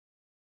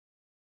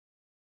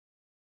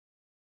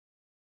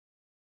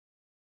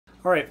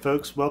All right,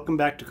 folks, welcome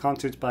back to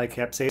Concerts by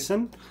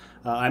Capsaicin.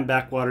 I'm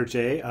Backwater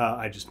Jay.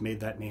 I just made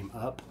that name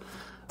up.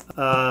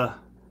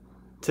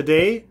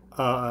 Today,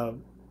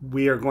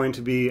 we are going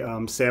to be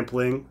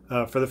sampling,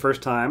 for the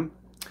first time,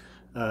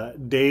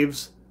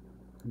 Dave's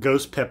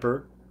Ghost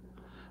Pepper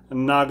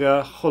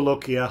Naga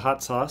Holokia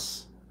hot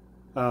sauce.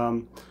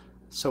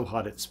 So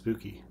hot it's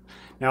spooky.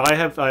 Now, I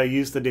have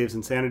used the Dave's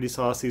Insanity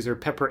sauce. These are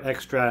pepper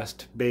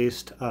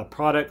extract-based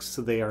products,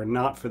 so they are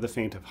not for the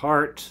faint of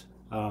heart.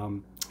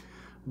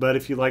 But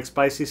if you like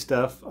spicy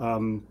stuff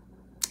and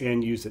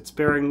use it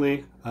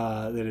sparingly,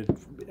 then it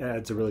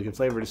adds a really good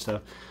flavor to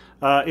stuff.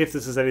 If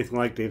this is anything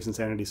like Dave's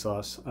Insanity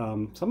sauce.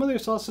 Some of their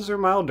sauces are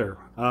milder,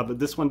 but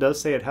this one does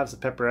say it has the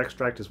pepper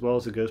extract as well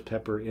as the ghost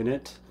pepper in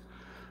it.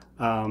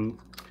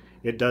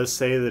 It does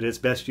say that it's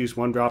best used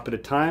 1 drop at a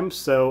time,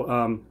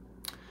 so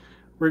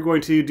we're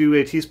going to do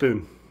a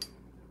teaspoon.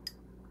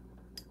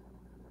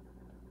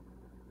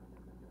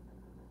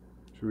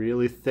 It's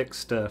really thick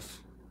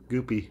stuff,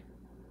 goopy.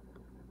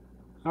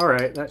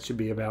 Alright, that should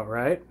be about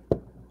right.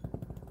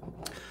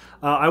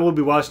 I will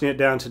be washing it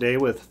down today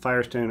with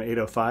Firestone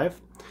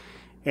 805.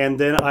 And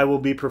then I will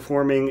be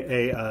performing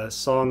a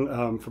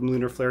song from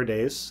Lunar Flare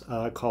days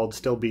called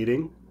Still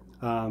Beating.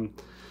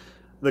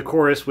 The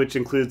chorus, which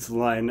includes the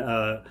line,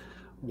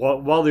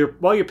 while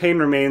your pain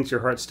remains,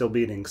 your heart's still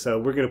beating. So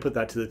we're going to put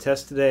that to the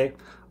test today.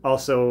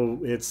 Also,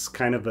 it's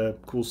kind of a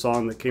cool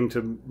song that came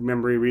to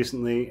memory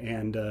recently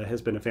and has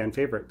been a fan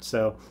favorite.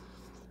 So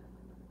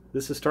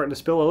this is starting to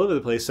spill all over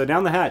the place, so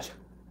down the hatch.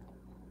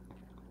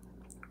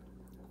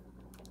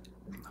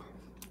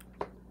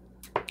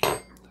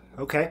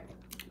 Okay.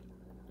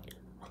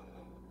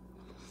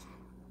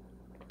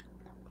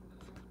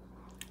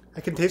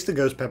 I can taste the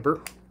ghost pepper.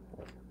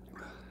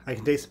 I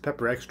can taste the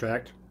pepper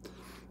extract.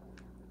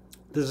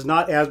 This is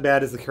not as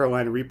bad as the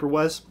Carolina Reaper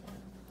was.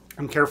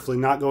 I'm carefully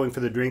not going for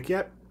the drink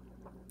yet,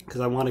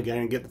 because I want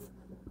to get the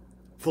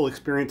full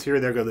experience here.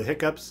 There go the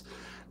hiccups.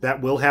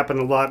 That will happen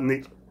a lot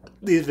in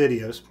these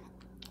videos.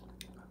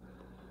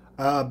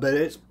 But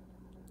it's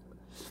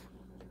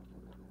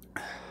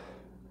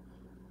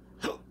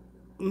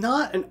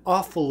not an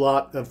awful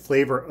lot of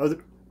flavor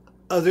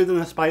other than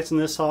the spice in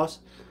this sauce,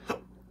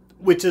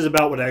 which is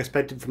about what I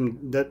expected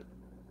from the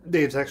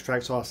Dave's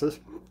extract sauces.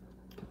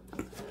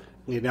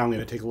 Yeah, now I'm going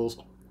to take a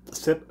little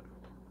sip.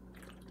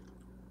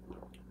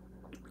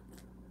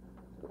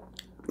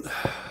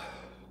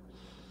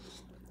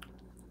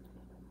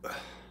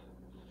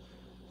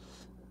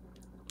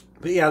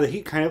 But yeah, the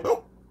heat kind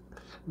of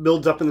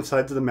builds up in the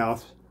sides of the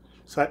mouth,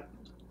 sides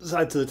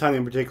of the tongue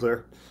in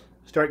particular.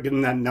 Start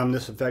getting that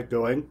numbness effect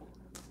going,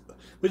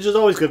 which is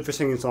always good for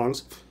singing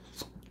songs.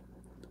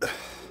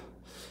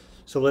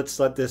 So let's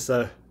let this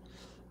all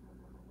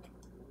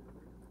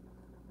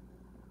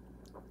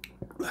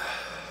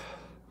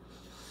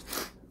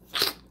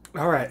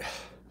right.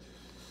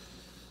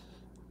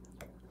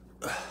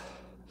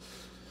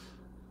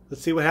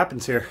 Let's see what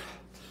happens here.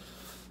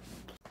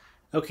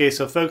 Okay,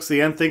 so folks, the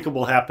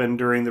unthinkable happened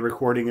during the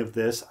recording of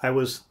this. I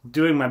was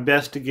doing my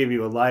best to give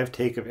you a live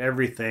take of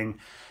everything.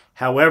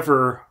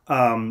 However,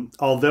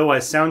 although I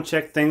sound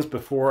checked things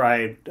before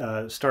I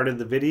started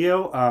the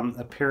video,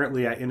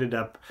 apparently I ended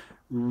up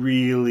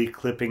really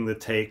clipping the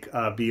take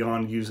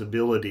beyond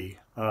usability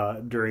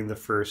during the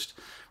first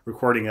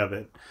recording of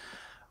it.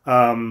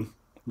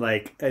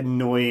 Like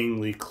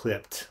annoyingly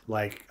clipped,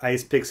 like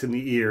ice picks in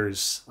the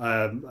ears.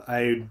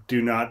 I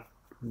do not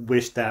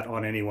wish that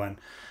on anyone.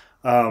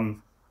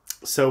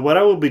 So what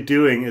I will be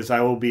doing is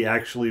I will be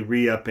actually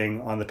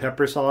re-upping on the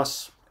pepper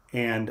sauce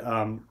and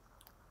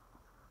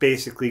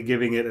basically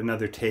giving it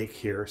another take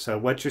here. So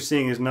what you're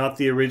seeing is not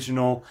the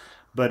original,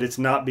 but it's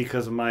not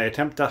because of my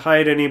attempt to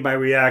hide any of my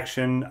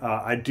reaction.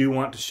 I do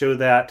want to show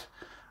that,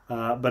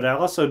 but I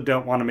also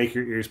don't want to make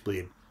your ears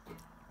bleed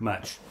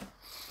much.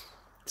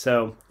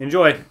 So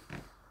enjoy.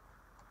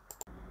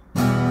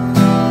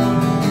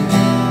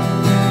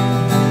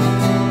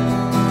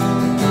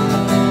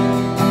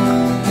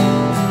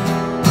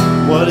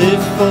 What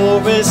if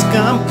Forrest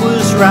Gump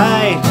was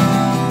right?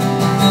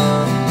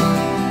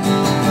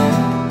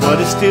 What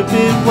if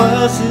stupid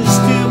was as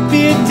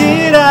stupid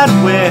did? I'd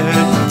wear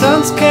a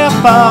dunce cap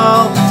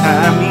all the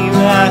time. You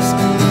ask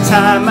the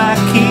time I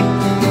keep,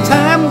 the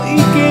time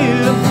we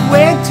give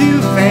way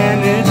to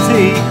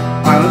vanity.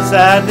 On the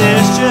side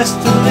there's just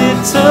a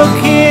little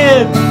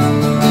kid,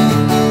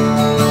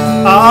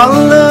 all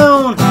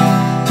alone.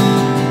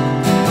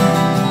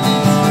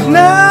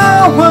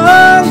 No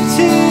one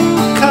to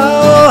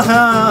call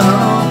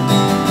home,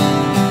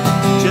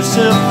 just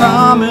a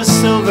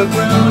promise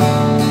overgrown.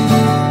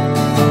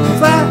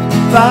 Fly,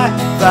 fly,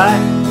 fly,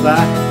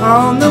 fly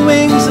on the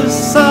wings of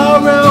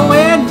sorrow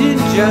and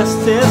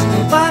injustice.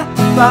 Fly,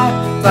 fly,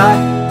 fly,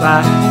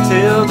 fly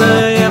till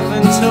the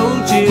heavens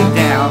hold you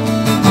down.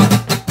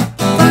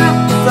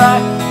 Fly,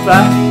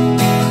 fly,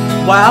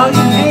 while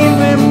your pain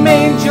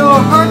remains, your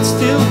heart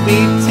still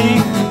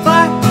beating.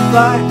 Fly,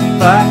 fly,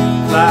 fly,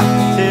 fly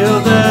till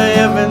the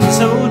heavens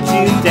hold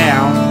you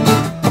down.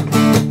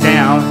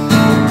 Down,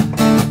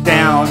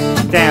 down,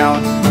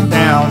 down,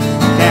 down,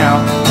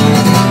 down.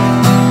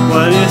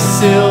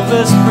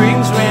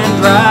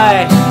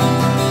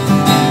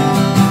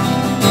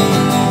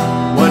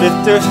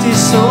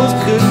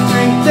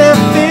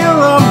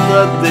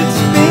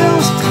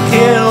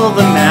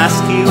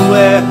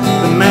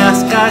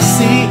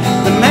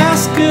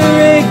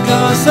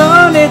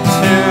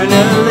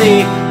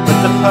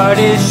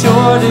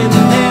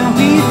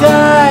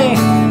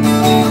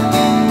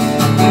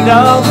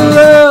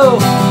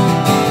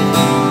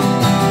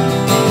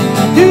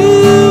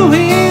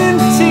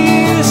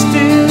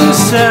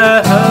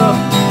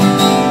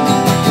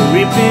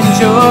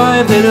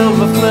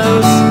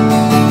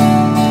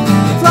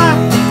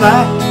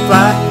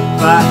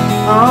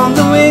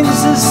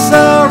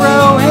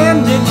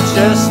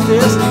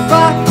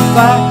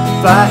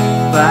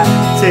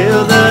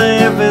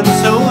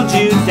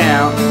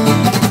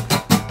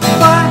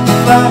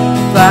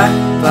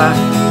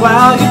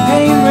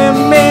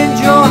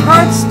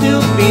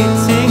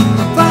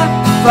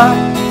 Fly,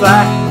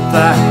 fly,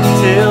 fly,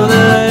 till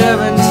the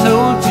heavens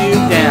hold you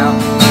down.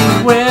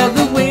 Where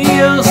the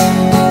wheels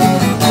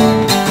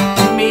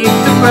meet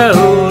the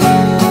road.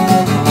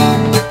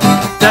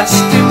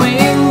 Dusty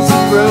wings,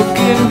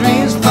 broken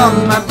dreams from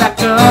my back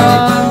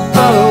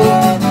unfold.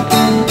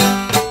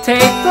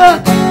 Take the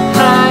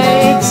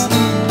heights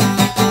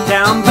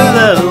down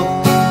below.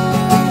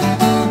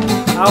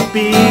 I'll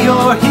be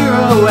your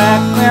hero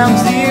at ground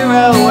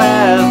zero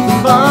as the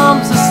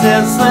bombs of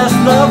senseless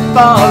love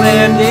fall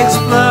and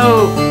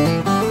explode.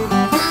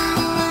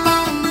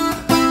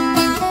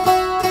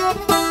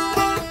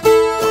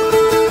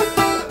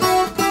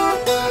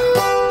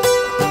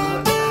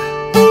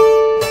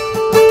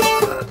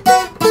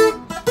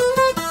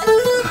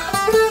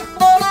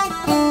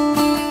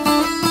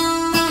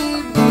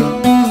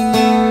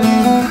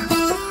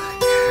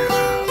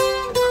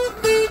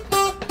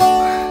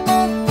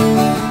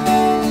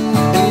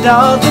 And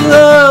all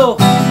below,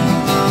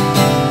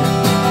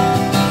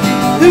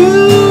 who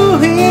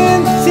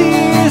in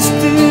tears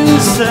do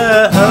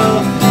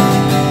sow,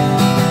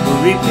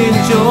 reaping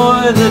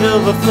joy that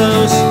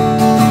overflows.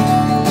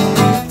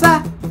 Fly,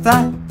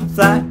 fly,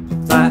 fly,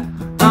 fly,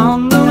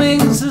 on the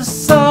wings of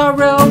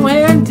sorrow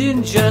and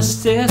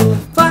injustice.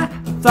 Fly,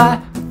 fly,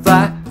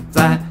 fly,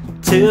 fly,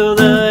 till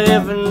the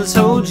heavens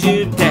hold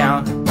you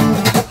down.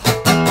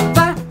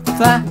 Fly,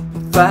 fly,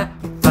 fly,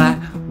 fly,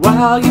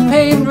 while your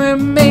pain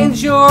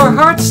remains, your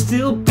heart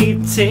still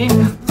beating.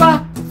 Fly,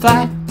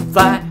 fly,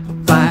 fly,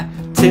 fly,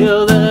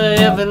 till the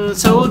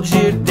heavens hold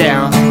you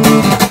down.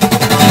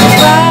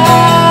 Fly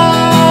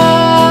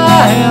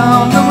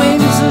on the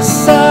wings of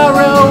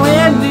sorrow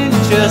and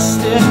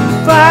injustice.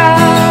 Fly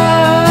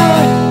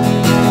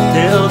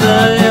till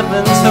the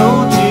heavens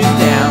hold you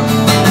down.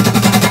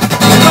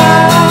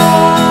 Fly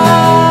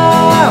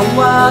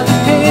while the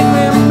pain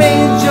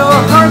remains, your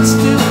heart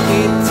still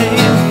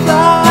beating.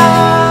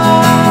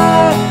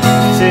 Fly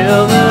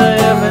till the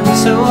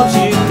heavens hold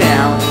you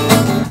down.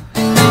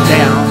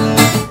 Down,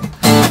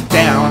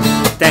 down,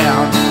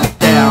 down,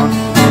 down.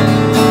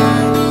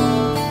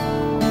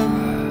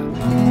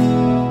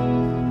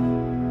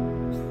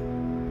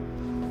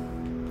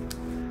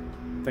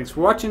 Thanks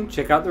for watching.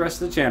 Check out the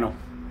rest of the channel.